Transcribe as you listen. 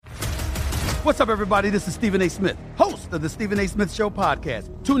What's up, everybody? This is Stephen A. Smith, host of the Stephen A. Smith Show podcast.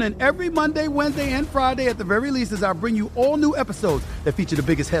 Tune in every Monday, Wednesday, and Friday at the very least as I bring you all new episodes that feature the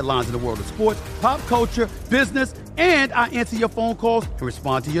biggest headlines in the world of sports, pop culture, business, and I answer your phone calls and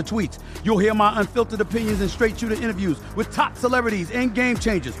respond to your tweets. You'll hear my unfiltered opinions and straight-shooter interviews with top celebrities and game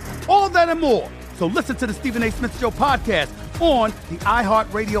changers. All that and more. So listen to the Stephen A. Smith Show podcast on the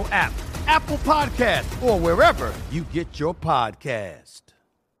iHeartRadio app, Apple Podcasts, or wherever you get your podcast.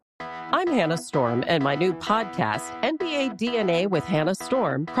 I'm Hannah Storm, and my new podcast, NBA DNA with Hannah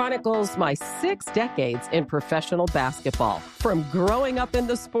Storm, chronicles my 6 decades in professional basketball. From growing up in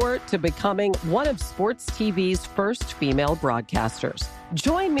the sport to becoming one of sports TV's first female broadcasters.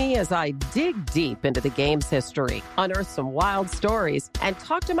 Join me as I dig deep into the game's history, unearth some wild stories, and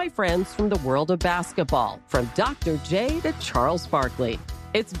talk to my friends from the world of basketball, from Dr. J to Charles Barkley.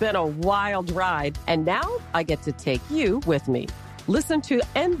 It's been a wild ride, and now I get to take you with me. Listen to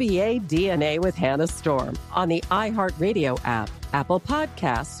NBA DNA with Hannah Storm on the iHeartRadio app, Apple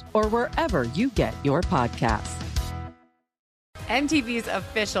Podcasts, or wherever you get your podcasts. MTV's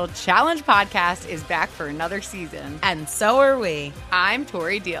official Challenge podcast is back for another season. And so are we. I'm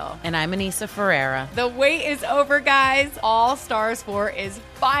Tori Deal. And I'm Anissa Ferreira. The wait is over, guys. All Stars 4 is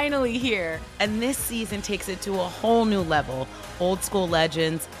finally here. And this season takes it to a whole new level. Old school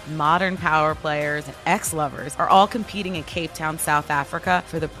legends, modern power players, and ex-lovers are all competing in Cape Town, South Africa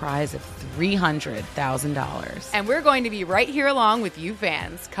for the prize of $300,000. And we're going to be right here along with you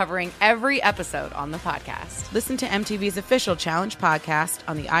fans, covering every episode on the podcast. Listen to MTV's official Challenge podcast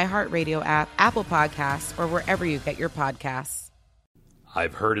on the iHeartRadio app, Apple Podcasts, or wherever you get your podcasts.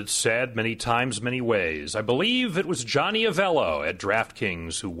 I've heard it said many times, many ways. I believe it was Johnny Avello at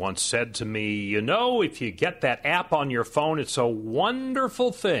DraftKings who once said to me, you know, if you get that app on your phone, it's a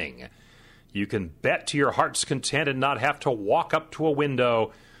wonderful thing. You can bet to your heart's content and not have to walk up to a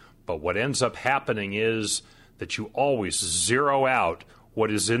window. But what ends up happening is that you always zero out what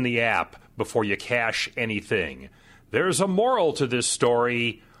is in the app before you cash anything. There's a moral to this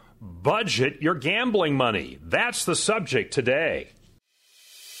story. Budget your gambling money. That's the subject today.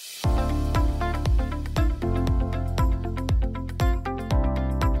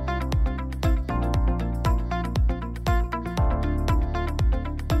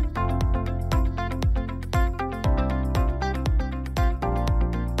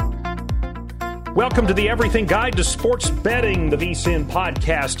 Welcome to the Everything Guide to Sports Betting, the VSiN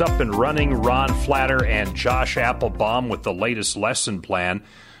podcast up and running. Ron Flatter and Josh Applebaum with the latest lesson plan.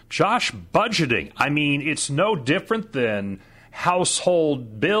 Josh, budgeting. I mean, it's no different than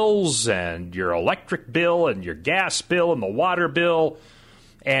household bills and your electric bill and your gas bill and the water bill,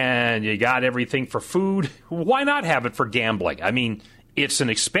 and you got everything for food. Why not have it for gambling? I mean, it's an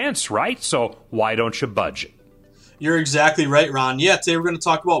expense, right? So why don't you budget? You're exactly right, Ron. Yeah, today we're going to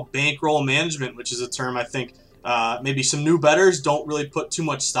talk about bankroll management, which is a term I think maybe some new bettors don't really put too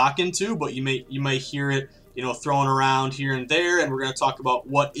much stock into, but you might hear it, thrown around here and there. And we're going to talk about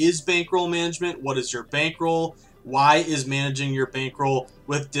what is bankroll management, what is your bankroll, why is managing your bankroll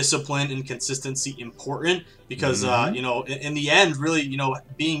with discipline and consistency important? Because in the end, really,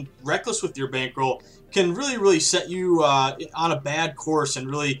 being reckless with your bankroll can really set you on a bad course and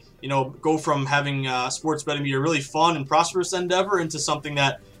really, go from having sports betting be a really fun and prosperous endeavor into something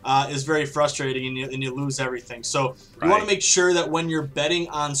that is very frustrating and you lose everything. So you want to make sure that when you're betting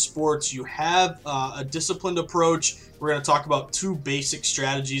on sports, you have a disciplined approach. We're going to talk about 2 basic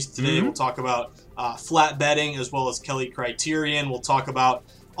strategies today. We'll talk about flat betting as well as Kelly Criterion. We'll talk about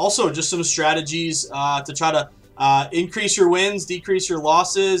also just some strategies to try to increase your wins, decrease your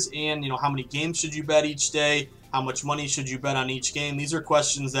losses, and how many games should you bet each day? How much money should you bet on each game? These are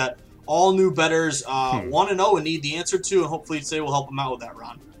questions that all new bettors want to know and need the answer to, and hopefully today will help them out with that,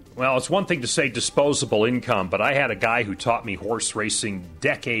 Ron. Well, it's one thing to say disposable income, but I had a guy who taught me horse racing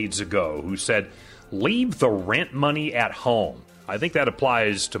decades ago who said, leave the rent money at home. I think that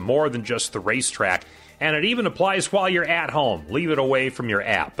applies to more than just the racetrack, and it even applies while you're at home. Leave it away from your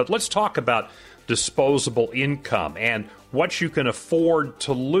app. But let's talk about disposable income and what you can afford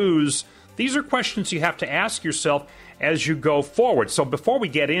to lose. These are questions you have to ask yourself as you go forward. So before we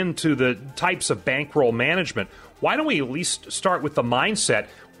get into the types of bankroll management, why don't we at least start with the mindset,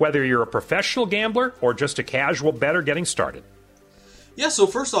 whether you're a professional gambler or just a casual bettor getting started? Yeah, so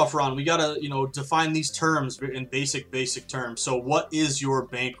first off, Ron, we got to, define these terms in basic terms. So what is your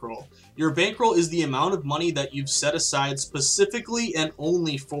bankroll? Your bankroll is the amount of money that you've set aside specifically and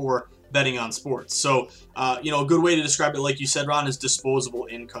only for betting on sports. So, a good way to describe it, like you said, Ron, is disposable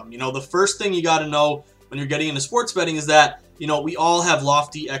income. The first thing you got to know when you're getting into sports betting is that, we all have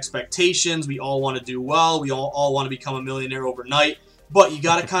lofty expectations. We all want to do well. We all want to become a millionaire overnight. But you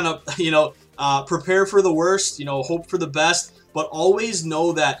got to kind of, prepare for the worst, hope for the best, but always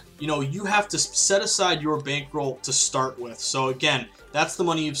know that, you have to set aside your bankroll to start with. So again, that's the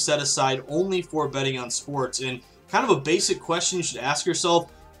money you've set aside only for betting on sports. And kind of a basic question you should ask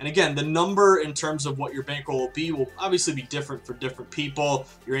yourself. And again, the number in terms of what your bankroll will be will obviously be different for different people,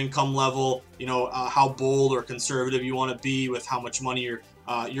 your income level, how bold or conservative you want to be with how much money you're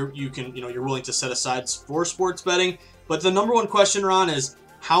willing to set aside for sports betting. But the number one question, Ron, is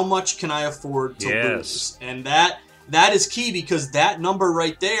how much can I afford to lose? And that is key, because that number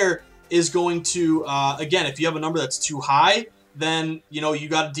right there is going to, again, if you have a number that's too high, then, you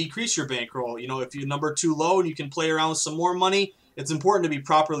got to decrease your bankroll. If your number too low and you can play around with some more money, it's important to be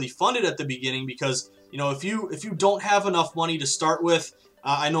properly funded at the beginning, because, if you don't have enough money to start with,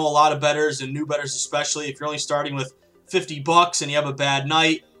 I know a lot of bettors and new bettors, especially if you're only starting with $50 and you have a bad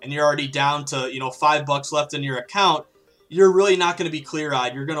night and you're already down to, $5 left in your account, you're really not going to be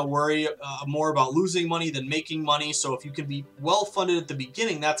clear-eyed. You're going to worry more about losing money than making money. So if you can be well-funded at the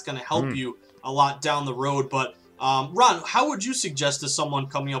beginning, that's going to help you a lot down the road. But Ron, how would you suggest to someone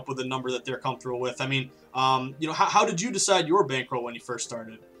coming up with a number that they're comfortable with? I mean, how did you decide your bankroll when you first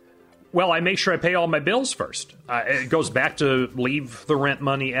started? Well, I make sure I pay all my bills first. It goes back to leave the rent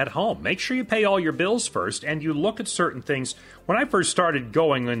money at home. Make sure you pay all your bills first, and you look at certain things. When I first started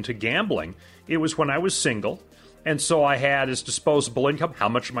going into gambling, it was when I was single. And so I had as disposable income, how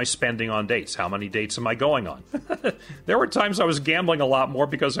much am I spending on dates? How many dates am I going on? There were times I was gambling a lot more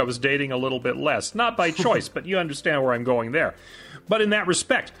because I was dating a little bit less. Not by choice, but you understand where I'm going there. But in that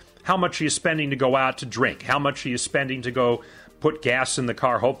respect, how much are you spending to go out to drink? How much are you spending to go put gas in the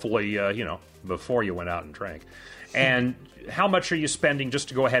car, hopefully, before you went out and drank? And how much are you spending just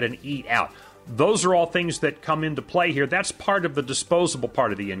to go ahead and eat out? Those are all things that come into play here. That's part of the disposable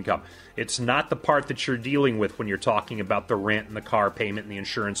part of the income. It's not the part that you're dealing with when you're talking about the rent and the car payment and the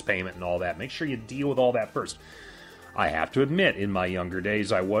insurance payment and all that. Make sure you deal with all that first. I have to admit, in my younger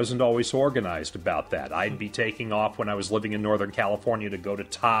days, I wasn't always organized about that. I'd be taking off when I was living in Northern California to go to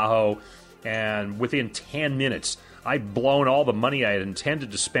Tahoe, and within 10 minutes, I'd blown all the money I had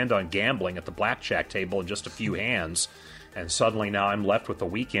intended to spend on gambling at the blackjack table in just a few hands. And suddenly now I'm left with a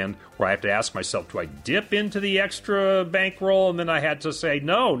weekend where I have to ask myself, do I dip into the extra bankroll? And then I had to say,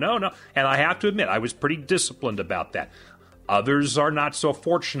 no. And I have to admit, I was pretty disciplined about that. Others are not so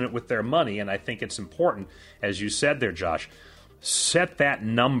fortunate with their money, and I think it's important, as you said there, Josh, set that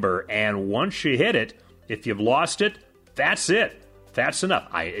number, and once you hit it, if you've lost it, that's it. That's enough.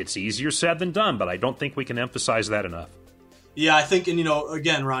 It's easier said than done, but I don't think we can emphasize that enough. Yeah, I think, and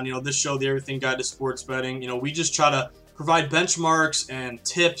again, Ron, this show, The Everything Guide to Sports Betting, we just try to provide benchmarks and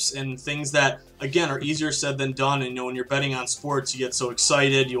tips and things that, again, are easier said than done. And, when you're betting on sports, you get so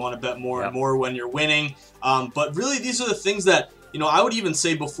excited. You want to bet more and more when you're winning. But really, these are the things that, I would even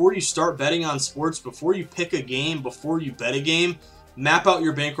say before you start betting on sports, before you pick a game, before you bet a game, map out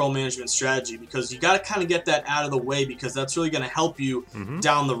your bankroll management strategy, because you got to kind of get that out of the way, because that's really going to help you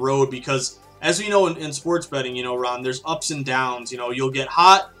down the road. Because as we know in sports betting, Ron, there's ups and downs. You'll get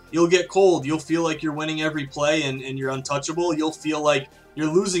hot, you'll get cold. You'll feel like you're winning every play and you're untouchable. You'll feel like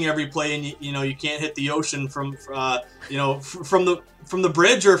you're losing every play and you can't hit the ocean from the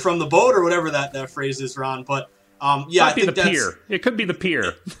bridge or from the boat or whatever that phrase is, Ron. But I think that's pier. It could be the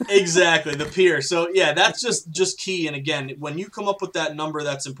pier. Exactly, the pier. So yeah, that's just key. And again, when you come up with that number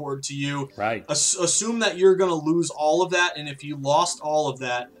that's important to you, right? Assume that you're going to lose all of that, and if you lost all of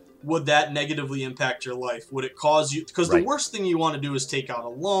that, would that negatively impact your life? Would it cause you? Because the worst thing you want to do is take out a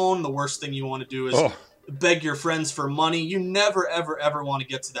loan. The worst thing you want to do is beg your friends for money. You never, ever, ever want to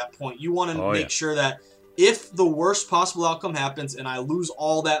get to that point. You want to make sure that if the worst possible outcome happens and I lose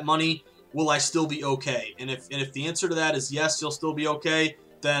all that money, will I still be okay? And if the answer to that is yes, you'll still be okay,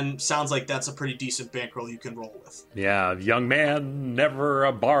 then sounds like that's a pretty decent bankroll you can roll with. Yeah, young man, never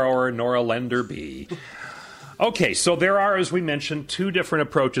a borrower nor a lender be. Okay, so there are, as we mentioned, two different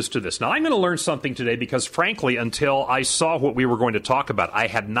approaches to this. Now, I'm going to learn something today because, frankly, until I saw what we were going to talk about, I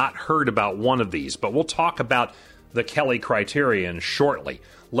had not heard about one of these. But we'll talk about the Kelly criterion shortly.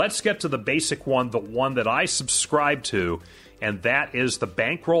 Let's get to the basic one, the one that I subscribe to, and that is the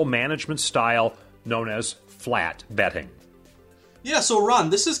bankroll management style known as flat betting. Yeah, so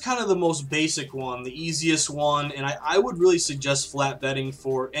Ron, this is kind of the most basic one, the easiest one, and I would really suggest flat betting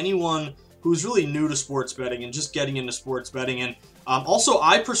for anyone who's really new to sports betting and just getting into sports betting. And also,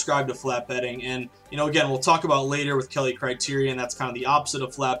 I prescribe to flat betting. And, again, we'll talk about later with Kelly criterion. That's kind of the opposite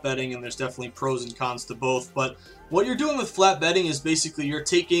of flat betting, and there's definitely pros and cons to both. But what you're doing with flat betting is basically you're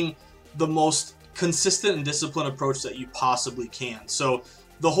taking the most consistent and disciplined approach that you possibly can. So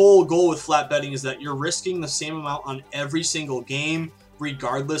the whole goal with flat betting is that you're risking the same amount on every single game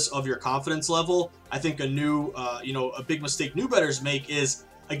regardless of your confidence level. I think a big mistake new bettors make is,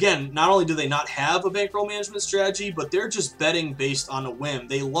 again, not only do they not have a bankroll management strategy, but they're just betting based on a whim.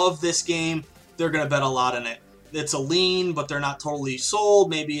 They love this game. They're going to bet a lot in it. It's a lean, but they're not totally sold.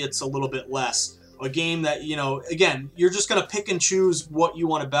 Maybe it's a little bit less. A game that, again, you're just going to pick and choose what you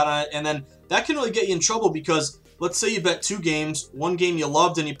want to bet on it. And then that can really get you in trouble because let's say you bet 2 games, one game you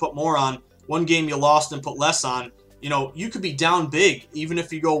loved and you put more on, one game you lost and put less on. You could be down big even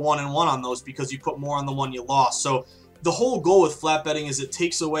if you go 1-1 on those because you put more on the one you lost. So the whole goal with flat betting is it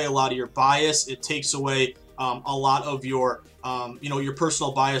takes away a lot of your bias. It takes away a lot of your, your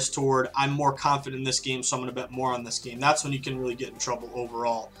personal bias toward, I'm more confident in this game, so I'm going to bet more on this game. That's when you can really get in trouble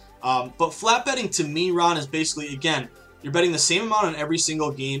overall. But flat betting to me, Ron, is basically, again, you're betting the same amount on every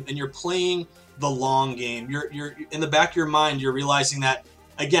single game and you're playing the long game. You're in the back of your mind, you're realizing that,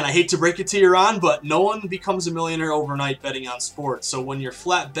 again, I hate to break it to you, Ron, but no one becomes a millionaire overnight betting on sports. So when you're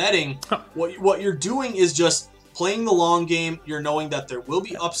flat betting, what you're doing is just playing the long game. You're knowing that there will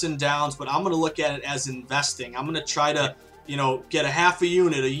be ups and downs, but I'm going to look at it as investing. I'm going to try to, get a half a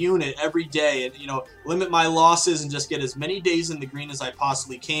unit every day and, limit my losses and just get as many days in the green as I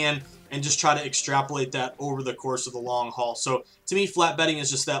possibly can and just try to extrapolate that over the course of the long haul. So to me, flat betting is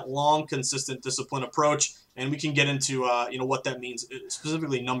just that long, consistent, disciplined approach. And we can get into, what that means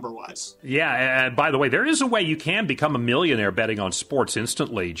specifically number-wise. Yeah, by the way, there is a way you can become a millionaire betting on sports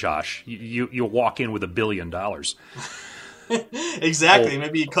instantly, Josh. You'll walk in with $1 billion. Exactly.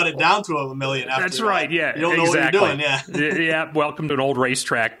 Maybe you cut it down to $1 million after. That's right, yeah. You don't know exactly. what you're doing, yeah. Yeah, welcome to an old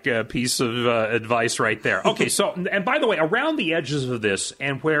racetrack piece of advice right there. Okay, so, and by the way, around the edges of this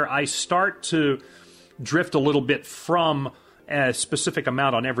and where I start to drift a little bit from a specific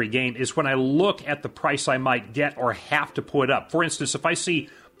amount on every game is when I look at the price I might get or have to put up. For instance, if I see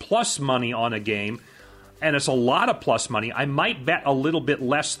plus money on a game, and it's a lot of plus money, I might bet a little bit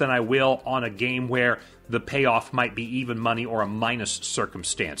less than I will on a game where the payoff might be even money or a minus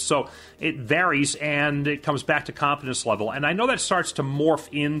circumstance. So it varies, and it comes back to confidence level. And I know that starts to morph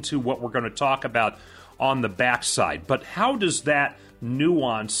into what we're going to talk about on the backside. But how does that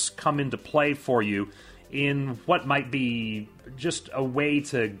nuance come into play for you in what might be just a way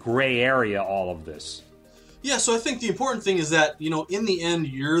to gray area all of this? Yeah, so I think the important thing is that, in the end,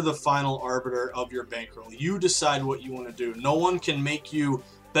 you're the final arbiter of your bankroll. You decide what you want to do. No one can make you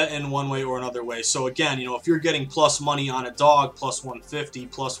bet in one way or another way. So again, if you're getting plus money on a dog, plus 150,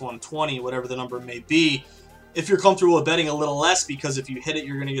 plus 120, whatever the number may be, if you're comfortable with betting a little less because if you hit it,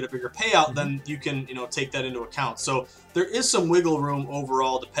 you're going to get a bigger payout, then you can, take that into account. So there is some wiggle room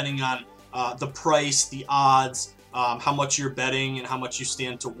overall depending on the price, the odds, how much you're betting, and how much you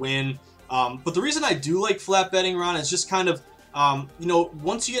stand to win. But the reason I do like flat betting, Ron, is just kind of,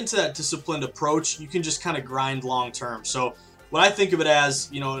 once you get into that disciplined approach, you can just kind of grind long term. So what I think of it as,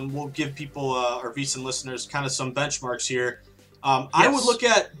 and we'll give people, our VSiN listeners, kind of some benchmarks here. Yes. I would look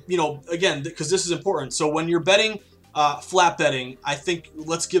at, again, because this is important. So when you're betting, flat betting, I think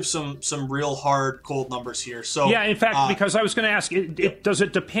let's give some real hard, cold numbers here. So yeah, in fact, because I was going to ask, does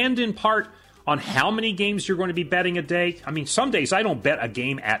it depend in part on how many games you're going to be betting a day? I mean, some days I don't bet a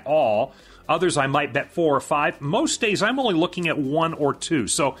game at all. Others I might bet 4 or 5. Most days I'm only looking at 1 or 2.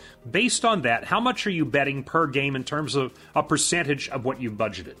 So based on that, how much are you betting per game in terms of a percentage of what you've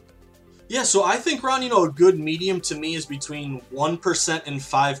budgeted? Yeah, so I think, Ron, a good medium to me is between 1% and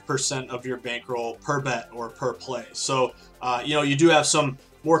 5% of your bankroll per bet or per play. So, you do have some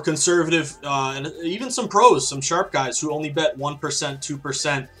more conservative and even some pros, some sharp guys who only bet 1%,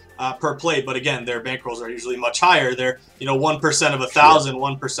 2% per play. But again, their bankrolls are usually much higher. They're, 1% of 1,000,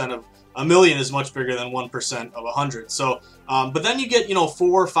 1% of a million is much bigger than 1% of 100. So, but then you get, 4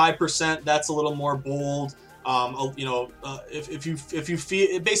 or 5%. That's a little more bold. If you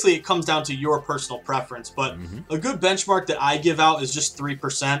feel, basically it comes down to your personal preference. But a good benchmark that I give out is just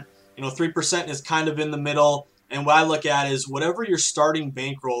 3%. 3% is kind of in the middle. And what I look at is whatever your starting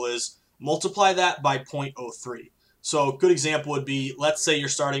bankroll is, multiply that by 0.03. So a good example would be, let's say you're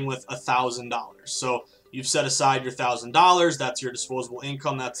starting with $1,000. So you've set aside your $1,000. That's your disposable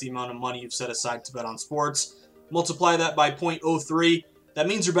income. That's the amount of money you've set aside to bet on sports. Multiply that by 0.03. That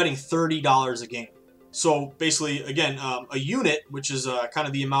means you're betting $30 a game. So basically, again, a unit, which is kind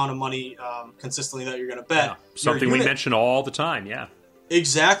of the amount of money consistently that you're going to bet. Yeah, something we mention all the time, yeah.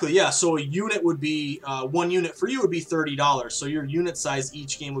 Exactly, yeah. So a unit would be, 1 unit for you would be $30. So your unit size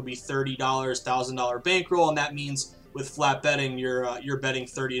each game would be $30, $1,000 bankroll, and that means with flat betting, you're betting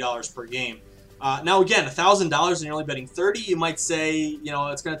 $30 per game. Now, again, $1,000 and you're only betting $30, you might say,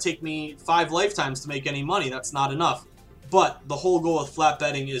 it's going to take me 5 lifetimes to make any money. That's not enough. But the whole goal of flat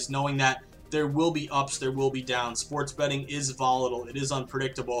betting is knowing that there will be ups, there will be downs. Sports betting is volatile, it is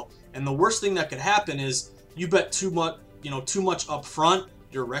unpredictable, and the worst thing that could happen is you bet too much up front,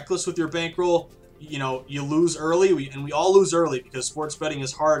 you're reckless with your bankroll, you lose early, we all lose early because sports betting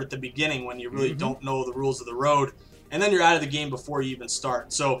is hard at the beginning when you really don't know the rules of the road, and then you're out of the game before you even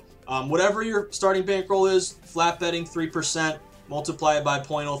start. So whatever your starting bankroll is, flat betting 3%, multiply it by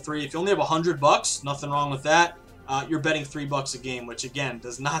 0.03. If you only have $100, nothing wrong with that. You're betting $3 a game, which again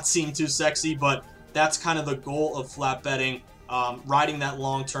does not seem too sexy, but that's kind of the goal of flat betting, riding that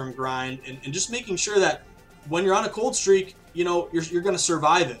long-term grind and just making sure that when you're on a cold streak, you're going to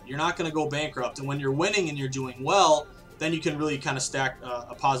survive it. You're not going to go bankrupt. And when you're winning and you're doing well, then you can really kind of stack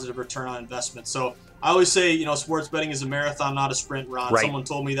a positive return on investment. So I always say, sports betting is a marathon, not a sprint, Ron. Right. Someone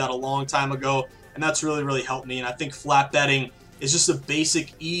told me that a long time ago, and that's really, really helped me. And I think flat betting is just a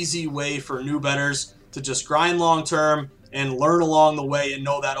basic, easy way for new bettors to just grind long term and learn along the way and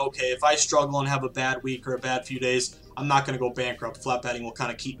know that, okay, if I struggle and have a bad week or a bad few days, I'm not going to go bankrupt. Flat betting will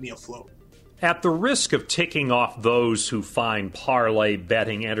kind of keep me afloat. At the risk of ticking off those who find parlay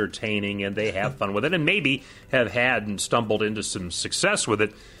betting entertaining and they have fun with it and maybe have had and stumbled into some success with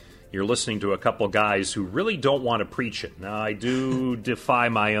it, you're listening to a couple guys who really don't want to preach it. Now, I do defy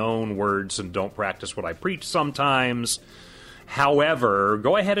my own words and don't practice what I preach sometimes. However,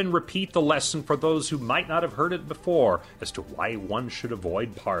 go ahead and repeat the lesson for those who might not have heard it before as to why one should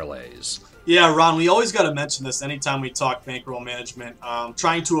avoid parlays. Yeah, Ron, we always got to mention this anytime we talk bankroll management,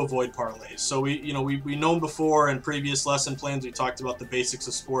 trying to avoid parlays. So we known before in previous lesson plans, we talked about the basics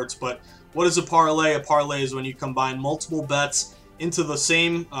of sports, but what is a parlay? A parlay is when you combine multiple bets into the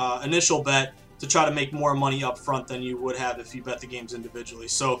same initial bet to try to make more money up front than you would have if you bet the games individually.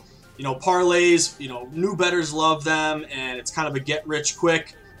 So, parlays, new bettors love them, and it's kind of a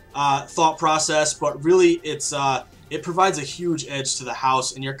get-rich-quick thought process, but really it provides a huge edge to the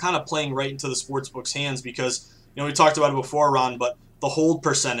house, and you're kind of playing right into the sportsbook's hands because, we talked about it before, Ron, but the hold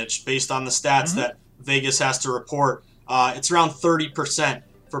percentage based on the stats that Vegas has to report, it's around 30%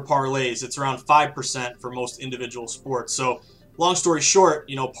 for parlays. It's around 5% for most individual sports. So long story short,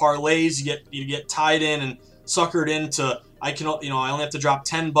 parlays, you get tied in and suckered into, I only have to drop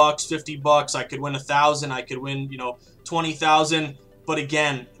 $10, $50. I could win 1,000. I could win, 20,000. But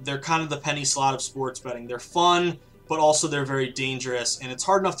again, they're kind of the penny slot of sports betting. They're fun, but also they're very dangerous. And it's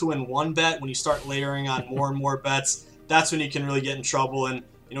hard enough to win one bet. When you start layering on more and more bets, that's when you can really get in trouble. And,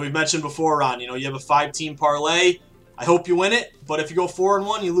 we've mentioned before, Ron, you have a 5-team parlay. I hope you win it. But if you go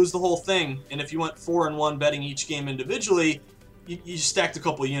 4-1, you lose the whole thing. And if you went 4-1 betting each game individually, you stacked a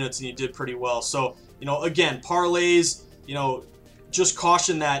couple of units and you did pretty well. So, again, parlays, just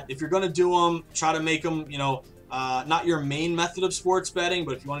caution that if you're going to do them, try to make them, not your main method of sports betting,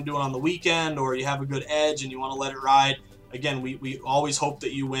 but if you want to do it on the weekend or you have a good edge and you want to let it ride, again, we always hope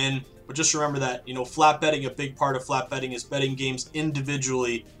that you win. But just remember that, flat betting, a big part of flat betting is betting games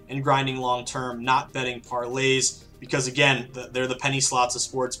individually and grinding long term, not betting parlays, because again, they're the penny slots of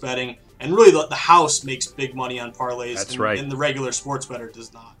sports betting. And really, the house makes big money on parlays. That's right. And the regular sports bettor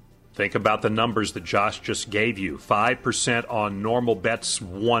does not. Think about the numbers that Josh just gave you. 5% on normal bets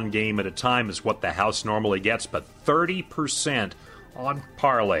one game at a time is what the house normally gets, but 30% on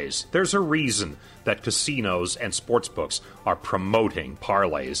parlays. There's a reason that casinos and sportsbooks are promoting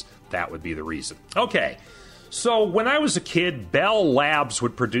parlays. That would be the reason. Okay, so when I was a kid, Bell Labs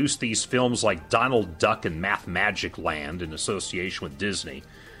would produce these films like Donald Duck and Math Magic Land in association with Disney.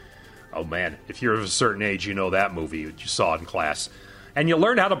 Oh man, if you're of a certain age, you know that movie that you saw in class. And you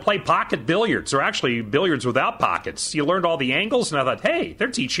learned how to play pocket billiards, or actually billiards without pockets. You learned all the angles, and I thought, hey, they're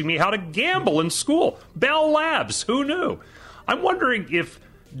teaching me how to gamble in school. Bell Labs, who knew? I'm wondering if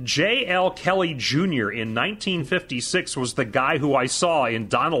J.L. Kelly Jr. in 1956 was the guy who I saw in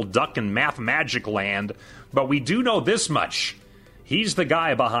Donald Duck and Math Magic Land, but we do know this much. He's the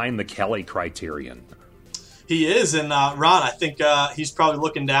guy behind the Kelly Criterion. He is, and Ron, I think he's probably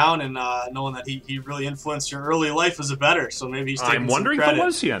looking down and knowing that he really influenced your early life as a bettor, so maybe he's taking I'm wondering some credit. if it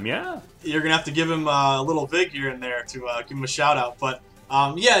was him, yeah. You're going to have to give him a little vig here and there to give him a shout-out. But,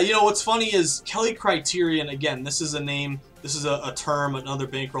 what's funny is Kelly Criterion, again, this is a name, this is a term, another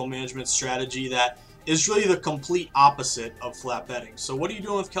bankroll management strategy that is really the complete opposite of flat betting. So what are you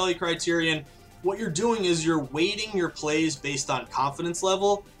doing with Kelly Criterion? What you're doing is you're weighting your plays based on confidence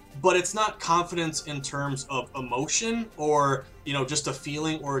level, but it's not confidence in terms of emotion or, just a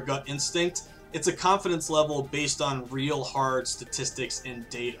feeling or a gut instinct. It's a confidence level based on real hard statistics and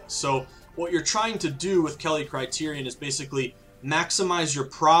data. So what you're trying to do with Kelly Criterion is basically maximize your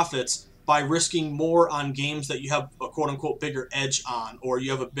profits by risking more on games that you have a quote-unquote bigger edge on, or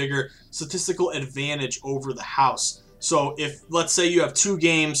you have a bigger statistical advantage over the house. So if, let's say you have two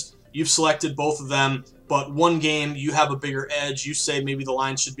games, you've selected both of them, but one game you have a bigger edge. You say maybe the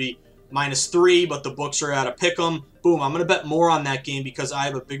line should be -3, but the books are at a pick 'em. Boom, I'm going to bet more on that game because I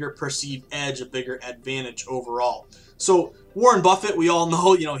have a bigger perceived edge, a bigger advantage overall. So Warren Buffett, we all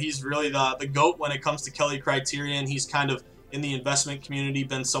know, he's really the GOAT when it comes to Kelly Criterion. He's kind of in the investment community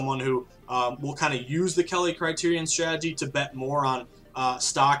been someone who will kind of use the Kelly Criterion strategy to bet more on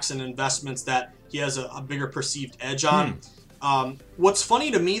stocks and investments that he has a bigger perceived edge on. What's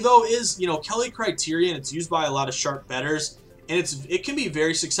funny to me though is, Kelly Criterion, it's used by a lot of sharp bettors, and it can be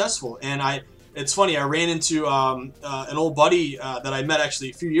very successul. And it's funny, I ran into an old buddy that I met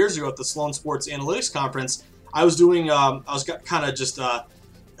actually a few years ago at the Sloan Sports Analytics Conference. I was kind of just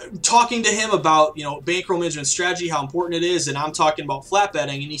talking to him about, bankroll management strategy, how important it is, and I'm talking about flat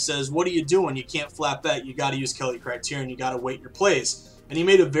betting, and he says, what are you doing? You can't flat bet. You got to use Kelly Criterion. You got to weight your plays. And he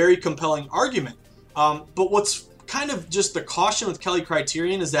made a very compelling argument. But what's kind of just the caution with Kelly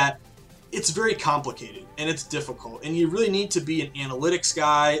Criterion is that it's very complicated and it's difficult, and you really need to be an analytics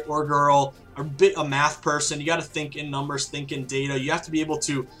guy or girl, a math person. You got to think in numbers, think in data. You have to be able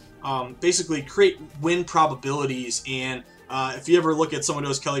to basically create win probabilities. And if you ever look at some of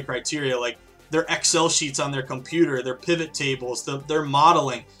those Kelly criteria, like their Excel sheets on their computer, their pivot tables, their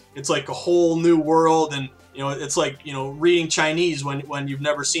modeling, it's like a whole new world. And it's like reading Chinese when you've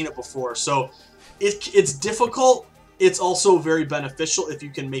never seen it before. So it's difficult. It's also very beneficial if you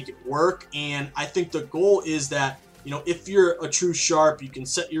can make it work. And I think the goal is that if you're a true sharp, you can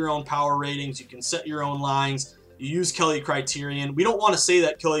set your own power ratings, you can set your own lines. You use Kelly Criterion. We don't want to say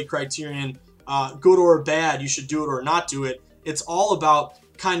that Kelly Criterion, good or bad, you should do it or not do it. It's all about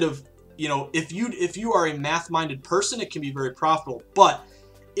kind of, if you are a math-minded person, it can be very profitable. But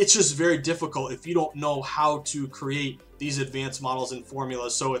it's just very difficult if you don't know how to create these advanced models and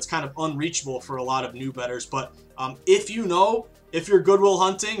formulas. So it's kind of unreachable for a lot of new bettors. But if you're Goodwill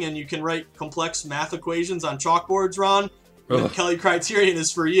Hunting and you can write complex math equations on chalkboards, Ron, then Kelly Criterion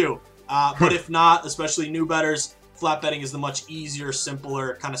is for you. But if not, especially new bettors, flat betting is the much easier,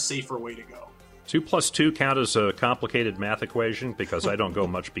 simpler, kind of safer way to go. 2 + 2 count as a complicated math equation? Because I don't go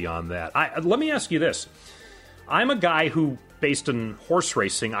much beyond that. Let me ask you this. I'm a guy who, based on horse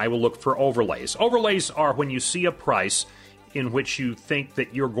racing, I will look for overlays. Overlays are when you see a price in which you think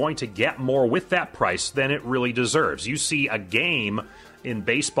that you're going to get more with that price than it really deserves. You see a game in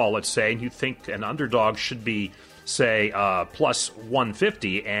baseball, let's say, and you think an underdog should be, say, plus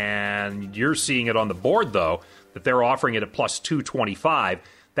 150, and you're seeing it on the board, though, that they're offering it at plus 225.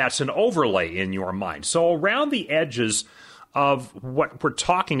 That's an overlay in your mind. So around the edges of what we're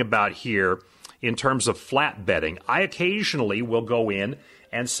talking about here in terms of flat betting, I occasionally will go in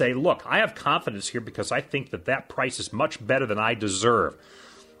and say, look, I have confidence here because I think that price is much better than I deserve.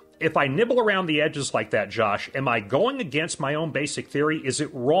 If I nibble around the edges like that, Josh, am I going against my own basic theory? Is it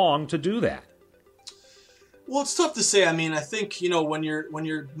wrong to do that? Well, it's tough to say. I mean, I think, when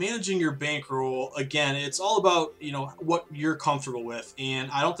you're managing your bankroll, again, it's all about, what you're comfortable with.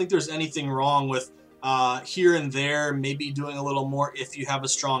 And I don't think there's anything wrong with here and there, maybe doing a little more if you have a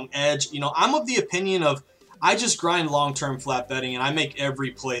strong edge. I'm of the opinion of I just grind long-term flat betting and I make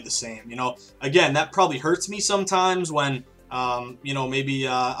every play the same. Again, that probably hurts me sometimes when, maybe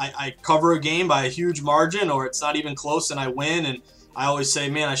I cover a game by a huge margin or it's not even close and I win. And I always say,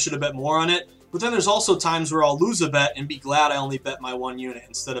 man, I should have bet more on it. But then there's also times where I'll lose a bet and be glad I only bet my one unit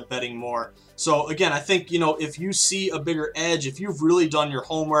instead of betting more. So again, I think, if you see a bigger edge, if you've really done your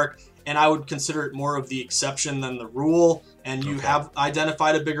homework, and I would consider it more of the exception than the rule, and you have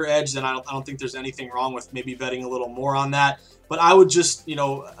identified a bigger edge, then I don't think there's anything wrong with maybe betting a little more on that. But I would just,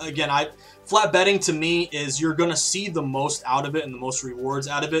 flat betting to me is you're going to see the most out of it and the most rewards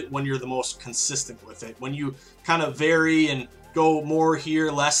out of it when you're the most consistent with it. When you kind of vary and go more here,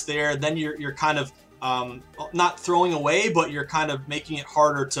 less there, then you're kind of not throwing away, but you're kind of making it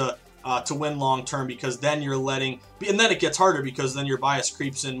harder to win long term, because then and then it gets harder because then your bias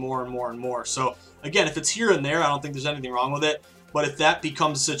creeps in more and more and more. So again, if it's here and there, I don't think there's anything wrong with it. But if that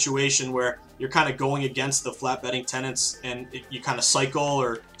becomes a situation where you're kind of going against the flat betting tenets and you kind of cycle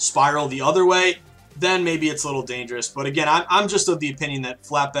or spiral the other way, then maybe it's a little dangerous. But again, I'm just of the opinion that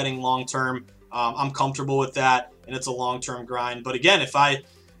flat betting long term, I'm comfortable with that, and it's a long-term grind. But again, if I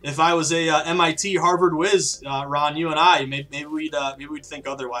was a MIT Harvard whiz, Ron, you and I, maybe we'd think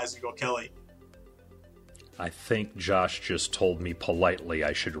otherwise and go Kelly. I think Josh just told me politely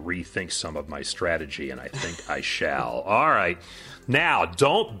I should rethink some of my strategy, and I think I shall. All right. Now,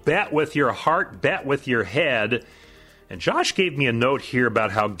 don't bet with your heart, bet with your head. And Josh gave me a note here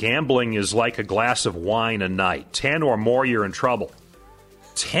about how gambling is like a glass of wine a night. 10 or more, you're in trouble.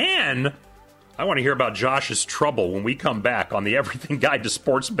 10? I want to hear about Josh's trouble when we come back on the Everything Guide to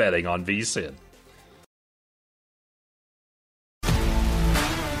Sports Betting on VSiN.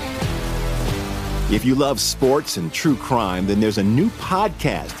 If you love sports and true crime, then there's a new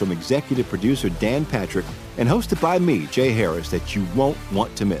podcast from executive producer Dan Patrick and hosted by me, Jay Harris, that you won't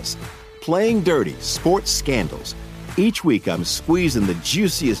want to miss. Playing Dirty: Sports Scandals. Each week, I'm squeezing the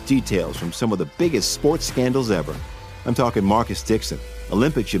juiciest details from some of the biggest sports scandals ever. I'm talking Marcus Dixon,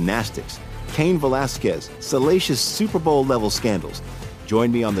 Olympic gymnastics, Cain Velasquez, salacious Super Bowl-level scandals.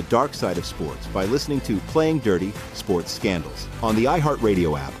 Join me on the dark side of sports by listening to Playing Dirty: Sports Scandals on the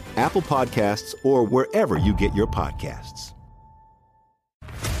iHeartRadio app, Apple Podcasts, or wherever you get your podcasts.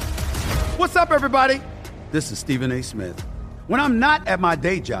 What's up, everybody? This is Stephen A. Smith. When I'm not at my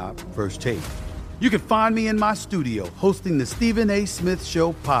day job, First Take, you can find me in my studio hosting the Stephen A. Smith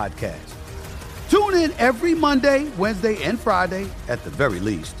Show podcast. Tune in every Monday, Wednesday, and Friday, at the very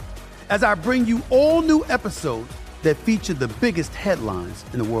least, as I bring you all new episodes that feature the biggest headlines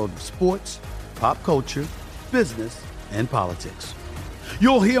in the world of sports, pop culture, business, and politics.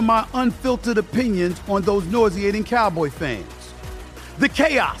 You'll hear my unfiltered opinions on those nauseating Cowboy fans, the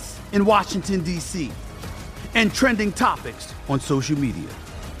chaos in Washington, D.C., and trending topics on social media,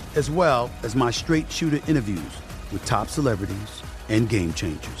 as well as my straight shooter interviews with top celebrities and game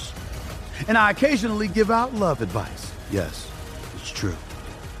changers. And I occasionally give out love advice. Yes, it's true.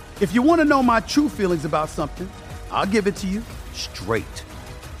 If you want to know my true feelings about something, I'll give it to you straight.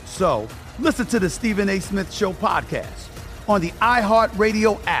 So, listen to the Stephen A. Smith Show podcast on the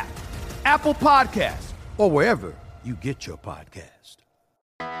iHeartRadio app, Apple Podcasts, or wherever you get your podcast.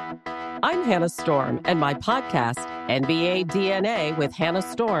 I'm Hannah Storm, and my podcast, NBA DNA with Hannah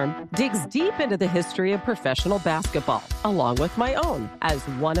Storm, digs deep into the history of professional basketball, along with my own, as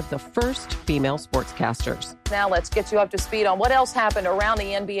one of the first female sportscasters. Now let's get you up to speed on what else happened around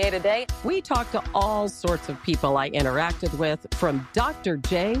the NBA today. We talk to all sorts of people I interacted with, from Dr.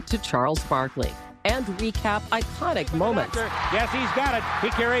 J to Charles Barkley, and recap iconic moments. Yes, he's got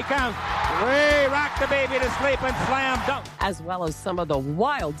it. Here he comes. We rock the baby to sleep and slam dunk. As well as some of the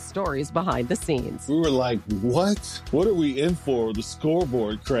wild stories behind the scenes. We were like, what? What are we in for? The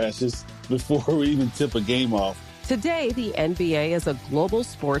scoreboard crashes before we even tip a game off. Today, the NBA is a global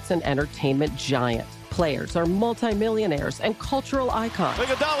sports and entertainment giant. Players are multimillionaires and cultural icons.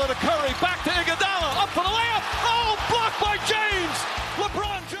 Iguodala to Curry, back to Iguodala, up for the layup. Oh, blocked by James.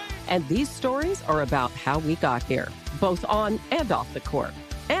 LeBron James. And these stories are about how we got here, both on and off the court.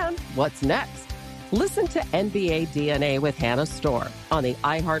 And what's next? Listen to NBA DNA with Hannah Storm on the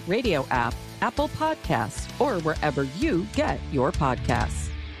iHeartRadio app, Apple Podcasts, or wherever you get your podcasts.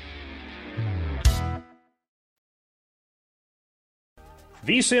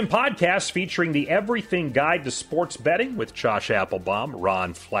 VSiN podcast featuring the Everything Guide to Sports Betting with Josh Applebaum,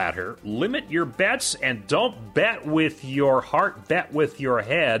 Ron Flatter. Limit your bets and don't bet with your heart, bet with your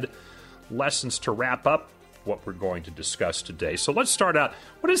head. Lessons to wrap up what we're going to discuss today. So let's start out.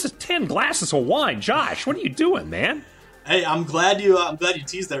 What is this? 10 glasses of wine, Josh? What are you doing, man? Hey, I'm glad you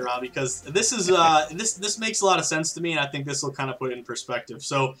teased that, Ron, because this is this makes a lot of sense to me, and I think this will kind of put it in perspective.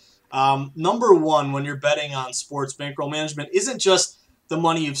 So, number one, when you're betting on sports, bankroll management isn't just the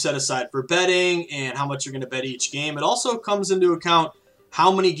money you've set aside for betting and how much you're going to bet each game. It also comes into account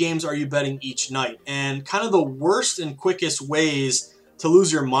how many games are you betting each night. And kind of the worst and quickest ways to lose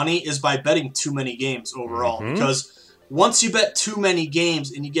your money is by betting too many games overall. Mm-hmm. Because once you bet too many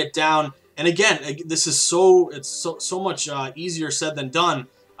games and you get down, and again, this is so much easier said than done,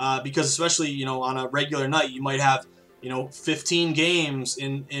 because especially, on a regular night, you might have 15 games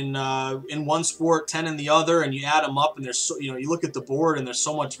in one sport, 10 in the other, and you add them up, and there's you look at the board and there's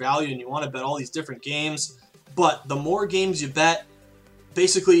so much value, and you want to bet all these different games. But the more games you bet,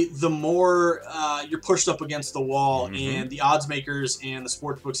 basically the more you're pushed up against the wall, mm-hmm. and the odds makers and the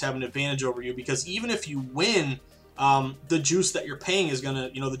sports books have an advantage over you, because even if you win, the juice that you're paying is gonna,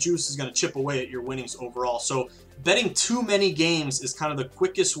 the juice is gonna chip away at your winnings overall. So betting too many games is kind of the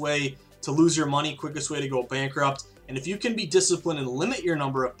quickest way to lose your money, quickest way to go bankrupt. And if you can be disciplined and limit your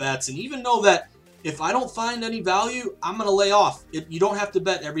number of bets, and even know that if I don't find any value, I'm going to lay off. You don't have to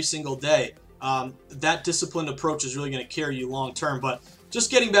bet every single day. That disciplined approach is really going to carry you long term. But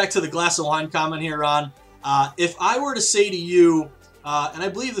just getting back to the glass of wine comment here, Ron, if I were to say to you, and I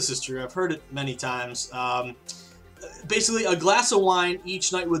believe this is true, I've heard it many times, basically a glass of wine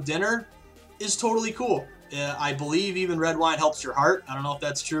each night with dinner is totally cool. I believe even red wine helps your heart. I don't know if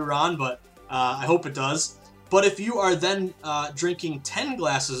that's true, Ron, but I hope it does. But if you are then drinking 10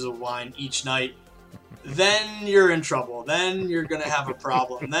 glasses of wine each night, then you're in trouble. Then you're going to have a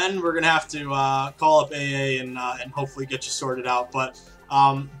problem. Then we're going to have to call up AA and hopefully get you sorted out. But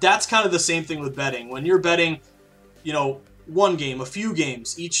That's kind of the same thing with betting. When you're betting, one game, a few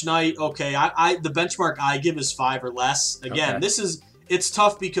games each night, okay, the benchmark I give is 5 or less. Again, it's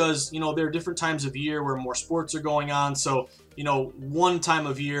tough because, there are different times of year where more sports are going on. So, one time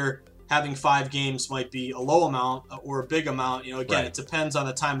of year having 5 games might be a low amount or a big amount. It depends on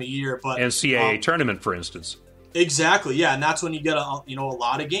the time of year. But NCAA tournament, for instance. Exactly, yeah, and that's when you get a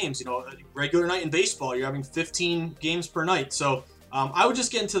lot of games. A regular night in baseball, you're having 15 games per night. So I would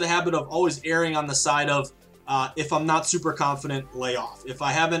just get into the habit of always erring on the side of if I'm not super confident, lay off. If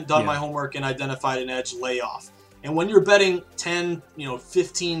I haven't done my homework and identified an edge, lay off. And when you're betting 10,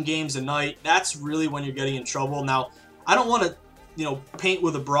 15 games a night, that's really when you're getting in trouble. Now, I don't want to, paint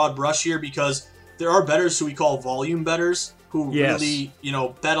with a broad brush here because there are bettors who we call volume bettors who really,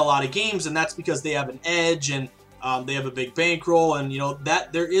 bet a lot of games, and that's because they have an edge and they have a big bankroll, and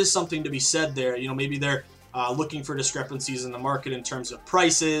that there is something to be said there. Maybe they're looking for discrepancies in the market in terms of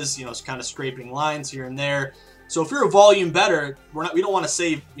prices, kind of scraping lines here and there. So if you're a volume bettor, we don't want to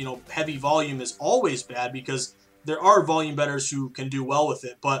say heavy volume is always bad, because there are volume bettors who can do well with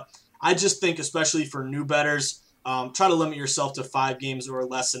it. But I just think, especially for new bettors, try to limit yourself to 5 games or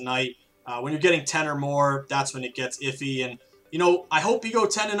less a night. When you're getting 10 or more, that's when it gets iffy. And I hope you go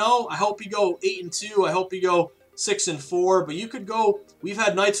 10-0. I hope you go 8-2. I hope you go 6-4. But you could go. We've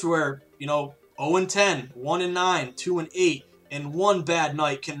had nights where 0-10, 1-9, 2-8, and one bad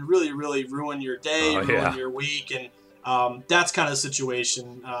night can really, really ruin your day, ruin your week, and that's kind of the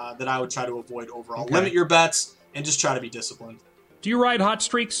situation that I would try to avoid overall. Okay. Limit your bets and just try to be disciplined. Do you ride hot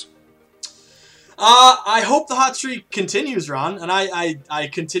streaks? I hope the hot streak continues, Ron, and I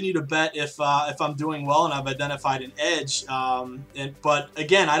continue to bet if I'm doing well and I've identified an edge. But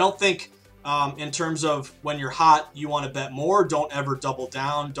again, I don't think in terms of when you're hot, you want to bet more. Don't ever double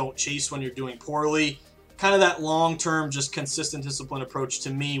down. Don't chase when you're doing poorly. Kind of that long-term, just consistent discipline approach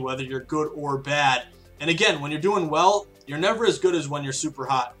to me, whether you're good or bad. And again, when you're doing well, you're never as good as when you're super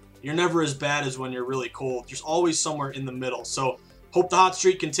hot. You're never as bad as when you're really cold. There's always somewhere in the middle. So hope the hot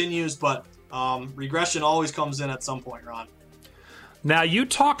streak continues, but regression always comes in at some point, Ron. Now, you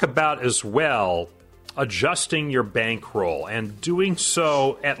talk about as well adjusting your bankroll and doing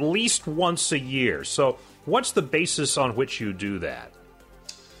so at least once a year. So what's the basis on which you do that?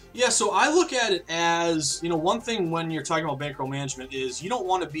 Yeah, so I look at it as, one thing when you're talking about bankroll management is you don't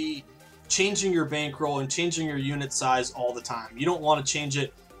want to be changing your bankroll and changing your unit size all the time. You don't want to change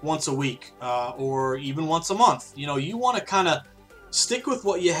it once a week or even once a month. You want to kind of stick with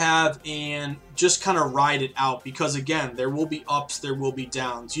what you have and just kind of ride it out, because again, there will be ups, there will be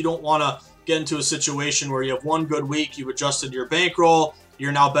downs. You don't want to get into a situation where you have one good week, you've adjusted your bankroll,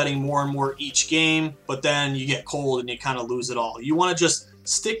 you're now betting more and more each game, but then you get cold and you kind of lose it all. You want to just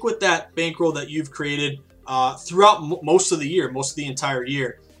stick with that bankroll that you've created throughout most of the year, most of the entire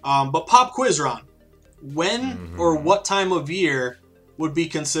year. But pop quiz, Ron, when or what time of year would be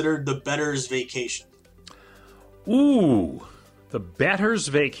considered the bettor's vacation? Ooh, the bettor's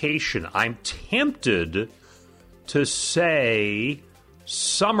vacation. I'm tempted to say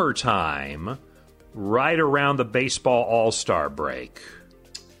summertime, right around the baseball all-star break.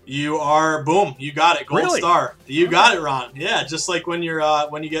 You are, boom, you got it, gold really? Star. You got it, Ron. Yeah, just like when you're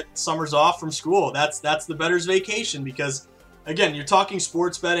when you get summers off from school, that's the bettor's vacation, because again, you're talking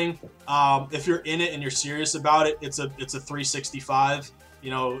sports betting. If you're in it and you're serious about it, it's a 365,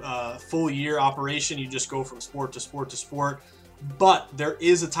 full year operation. You just go from sport to sport to sport. But there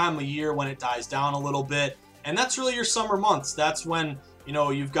is a time of year when it dies down a little bit, and that's really your summer months. That's when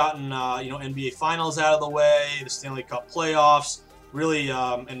you've gotten NBA Finals out of the way, the Stanley Cup playoffs. Really,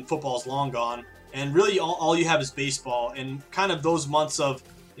 and football's long gone, and really all you have is baseball, and kind of those months of,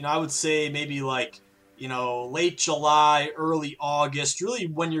 I would say maybe like, late July, early August, really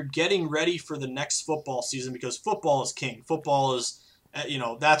when you're getting ready for the next football season, because football is king. Football is,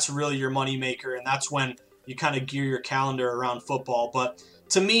 that's really your moneymaker, and that's when you kind of gear your calendar around football. But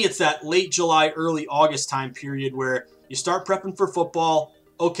to me, it's that late July, early August time period where you start prepping for football.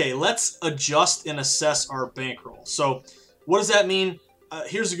 Okay, let's adjust and assess our bankroll. So what does that mean?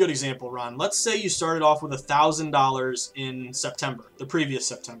 Here's a good example, Ron. Let's say you started off with $1,000 in September, the previous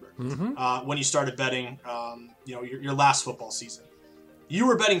September, when you started betting, your last football season. You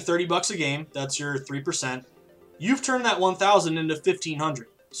were betting $30 a game. That's your 3%. You've turned that $1,000 into $1,500.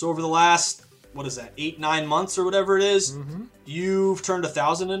 So over the last, 8-9 months or whatever it is, you've turned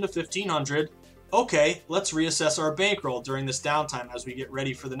 $1,000 into $1,500. Okay, let's reassess our bankroll during this downtime as we get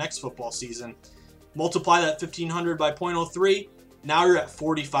ready for the next football season. Multiply that $1,500 by 0.03. Now you're at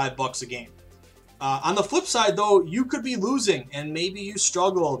 $45 a game. On the flip side, though, you could be losing, and maybe you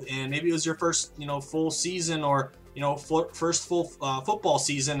struggled, and maybe it was your first, full season, or first full football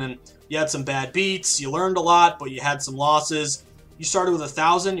season, and you had some bad beats. You learned a lot, but you had some losses. You started with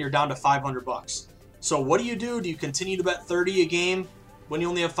 $1,000, you're down to $500. So what do? Do you continue to bet 30 a game when you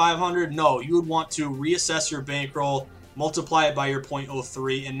only have 500? No, you would want to reassess your bankroll, multiply it by your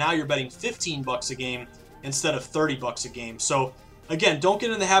 0.03, and now you're betting $15 a game instead of $30 a game. So again, don't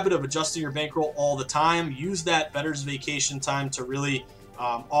get in the habit of adjusting your bankroll all the time. Use that bettor's vacation time to really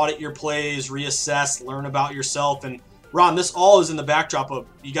audit your plays, reassess, learn about yourself. And Ron, this all is in the backdrop of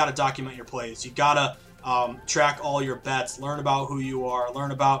you got to document your plays. You got to track all your bets, learn about who you are, learn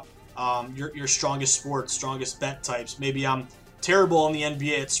about your strongest sports, strongest bet types. Maybe I'm terrible in the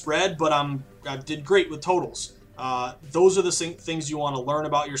NBA at spread, but I did great with totals. Those are the things you want to learn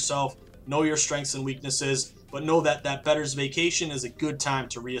about yourself, know your strengths and weaknesses, but know that bettor's vacation is a good time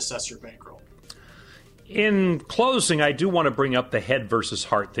to reassess your bankroll. In closing, I do want to bring up the head versus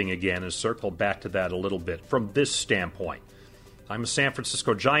heart thing again and circle back to that a little bit from this standpoint. I'm a San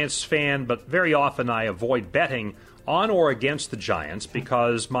Francisco Giants fan, but very often I avoid betting on or against the Giants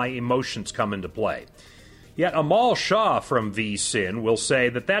because my emotions come into play. Yet Amal Shaw from VSiN will say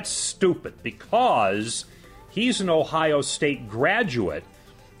that that's stupid because he's an Ohio State graduate,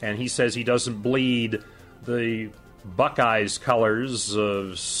 and he says he doesn't bleed the Buckeyes colors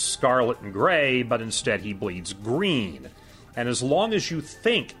of scarlet and gray, but instead he bleeds green. And as long as you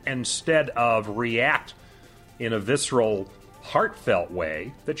think instead of react in a visceral, heartfelt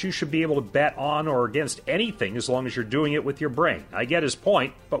way, that you should be able to bet on or against anything as long as you're doing it with your brain. I get his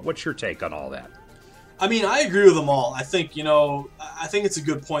point, but what's your take on all that? I mean, I agree with them all. I think, I think it's a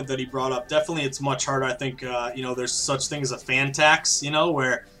good point that he brought up. Definitely it's much harder. I think, there's such thing as a fan tax,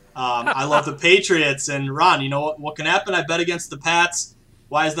 where I love the Patriots. And Ron, what can happen? I bet against the Pats.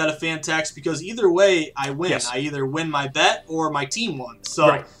 Why is that a fan tax? Because either way, I win. Yes. I either win my bet or my team won. So,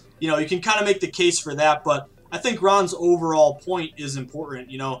 right. You can kind of make the case for that. But I think Ron's overall point is important.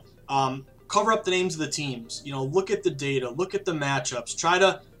 Cover up the names of the teams. Look at the data. Look at the matchups. Try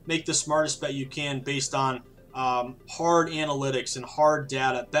to make the smartest bet you can based on hard analytics and hard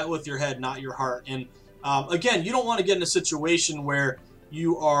data. Bet with your head, not your heart. And again, you don't want to get in a situation where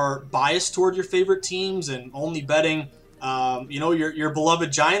you are biased toward your favorite teams and only betting, your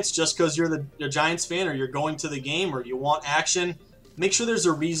beloved Giants just because you're the Giants fan or you're going to the game or you want action. Make sure there's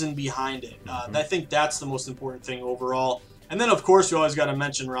a reason behind it. I think that's the most important thing overall. And then, of course, you always got to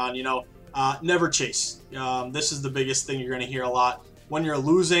mention, Ron, never chase. This is the biggest thing you're going to hear a lot. When you're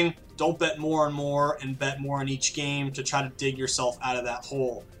losing, don't bet more and more and bet more in each game to try to dig yourself out of that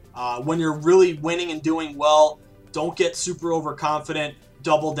hole. When you're really winning and doing well, don't get super overconfident,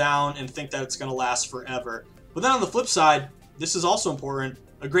 double down, and think that it's going to last forever. But then on the flip side, this is also important.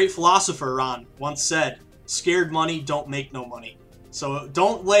 A great philosopher, Ron, once said, scared money don't make no money. So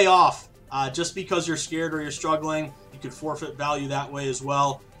don't lay off just because you're scared or you're struggling. You could forfeit value that way as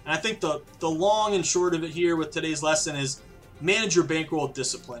well. And I think the long and short of it here with today's lesson is manage your bankroll with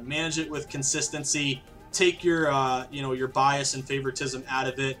discipline. Manage it with consistency. Take your bias and favoritism out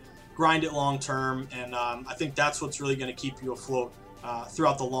of it. Grind it long term, and I think that's what's really going to keep you afloat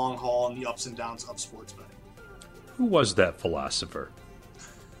throughout the long haul and the ups and downs of sports betting. Who was that philosopher?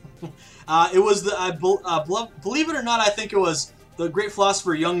 It was believe it or not, I think it was the great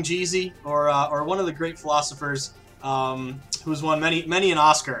philosopher Young Jeezy, or one of the great philosophers who's won many an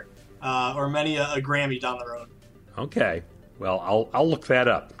Oscar or many a Grammy down the road. Okay, well I'll look that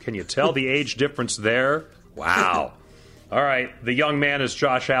up. Can you tell the age difference there? Wow. All right, the young man is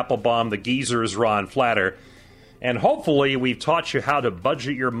Josh Applebaum, the geezer is Ron Flatter, and hopefully we've taught you how to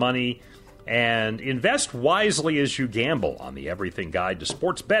budget your money and invest wisely as you gamble on the Everything Guide to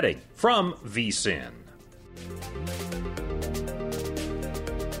Sports Betting from VSiN.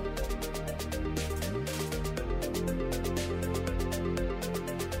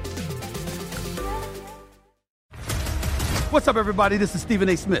 What's up, everybody? This is Stephen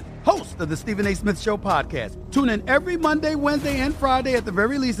A. Smith, host of the Stephen A. Smith Show podcast. Tune in every Monday, Wednesday, and Friday at the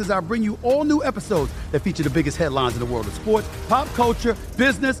very least as I bring you all new episodes that feature the biggest headlines in the world of sports, pop culture,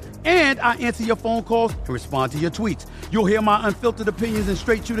 business, and I answer your phone calls and respond to your tweets. You'll hear my unfiltered opinions and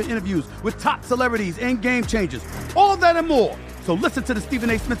straight-shooter interviews with top celebrities and game changers. All that and more. So listen to the Stephen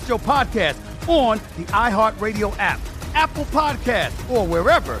A. Smith Show podcast on the iHeartRadio app, Apple Podcasts, or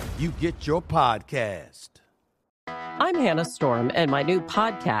wherever you get your podcast. I'm Hannah Storm, and my new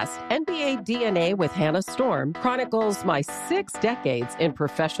podcast, NBA DNA with Hannah Storm, chronicles my 6 decades in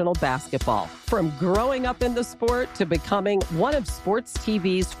professional basketball. From growing up in the sport to becoming one of sports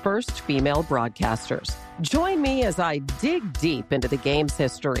TV's first female broadcasters. Join me as I dig deep into the game's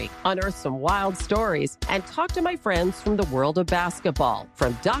history, unearth some wild stories, and talk to my friends from the world of basketball,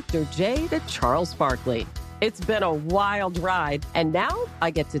 from Dr. J to Charles Barkley. It's been a wild ride, and now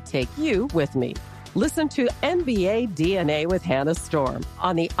I get to take you with me. Listen to NBA DNA with Hannah Storm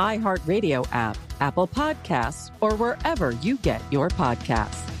on the iHeartRadio app, Apple Podcasts, or wherever you get your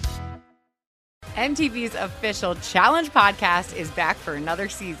podcasts. MTV's official Challenge podcast is back for another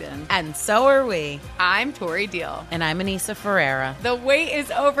season. And so are we. I'm Tori Deal. And I'm Anissa Ferreira. The wait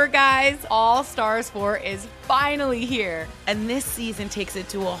is over, guys. All Stars 4 is finally here. And this season takes it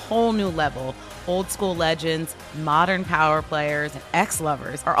to a whole new level. Old school legends, modern power players, and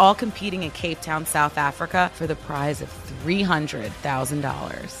ex-lovers are all competing in Cape Town, South Africa for the prize of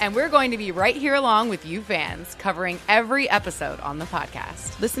 $300,000. And we're going to be right here along with you fans, covering every episode on the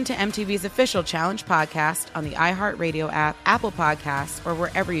podcast. Listen to MTV's official Challenge podcast on the iHeartRadio app, Apple Podcasts, or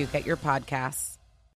wherever you get your podcasts.